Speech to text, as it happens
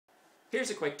Here's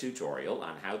a quick tutorial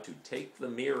on how to take the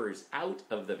mirrors out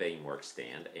of the Vainworks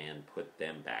stand and put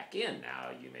them back in.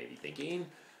 Now, you may be thinking,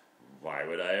 why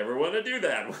would I ever want to do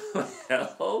that?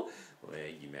 Well,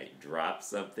 you might drop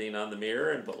something on the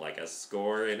mirror and put like a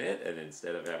score in it, and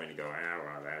instead of having to go, oh,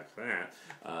 well, that's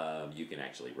that, you can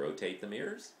actually rotate the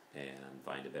mirrors and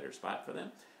find a better spot for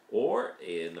them. Or,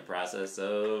 in the process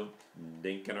of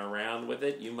dinking around with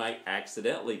it, you might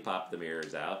accidentally pop the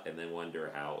mirrors out and then wonder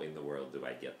how in the world do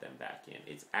I get them back in.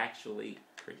 It's actually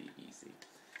pretty easy.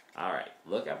 Alright,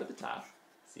 look up at the top.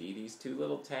 See these two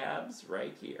little tabs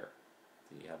right here?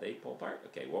 See how they pull apart?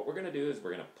 Okay, what we're going to do is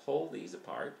we're going to pull these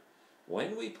apart.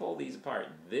 When we pull these apart,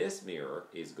 this mirror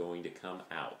is going to come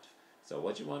out. So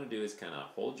what you want to do is kind of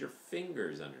hold your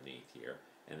fingers underneath here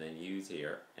and then use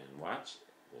here and watch.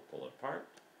 We'll pull it apart.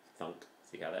 Thunk.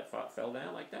 See how that fell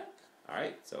down like that?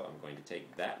 Alright, so I'm going to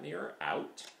take that mirror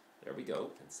out. There we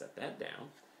go, and set that down.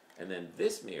 And then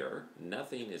this mirror,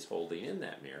 nothing is holding in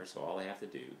that mirror, so all I have to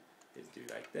do is do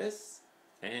like this,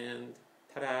 and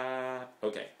ta-da!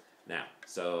 Okay, now,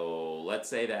 so let's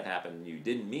say that happened. You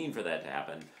didn't mean for that to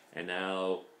happen, and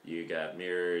now you got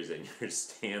mirrors and your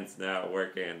stand's not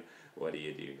working. What do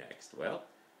you do next? Well,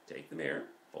 take the mirror,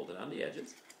 fold it on the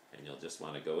edges, and you'll just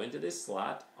want to go into this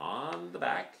slot on the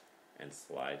back and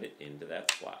slide it into that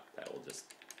slot. That will just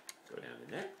go down in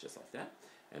there, just like that.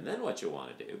 And then what you'll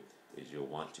want to do is you'll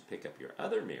want to pick up your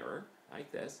other mirror,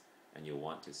 like this, and you'll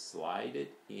want to slide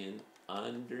it in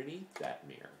underneath that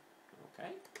mirror. Okay?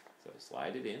 So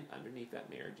slide it in underneath that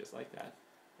mirror, just like that.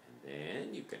 And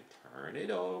then you can turn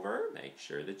it over. Make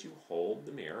sure that you hold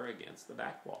the mirror against the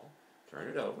back wall. Turn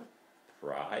it over.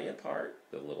 Pry apart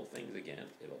the little things again.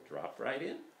 It'll drop right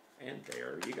in, and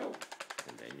there you go.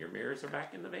 And then your mirrors are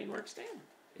back in the Vainworks stand.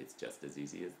 It's just as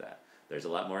easy as that. There's a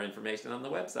lot more information on the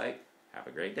website. Have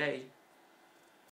a great day.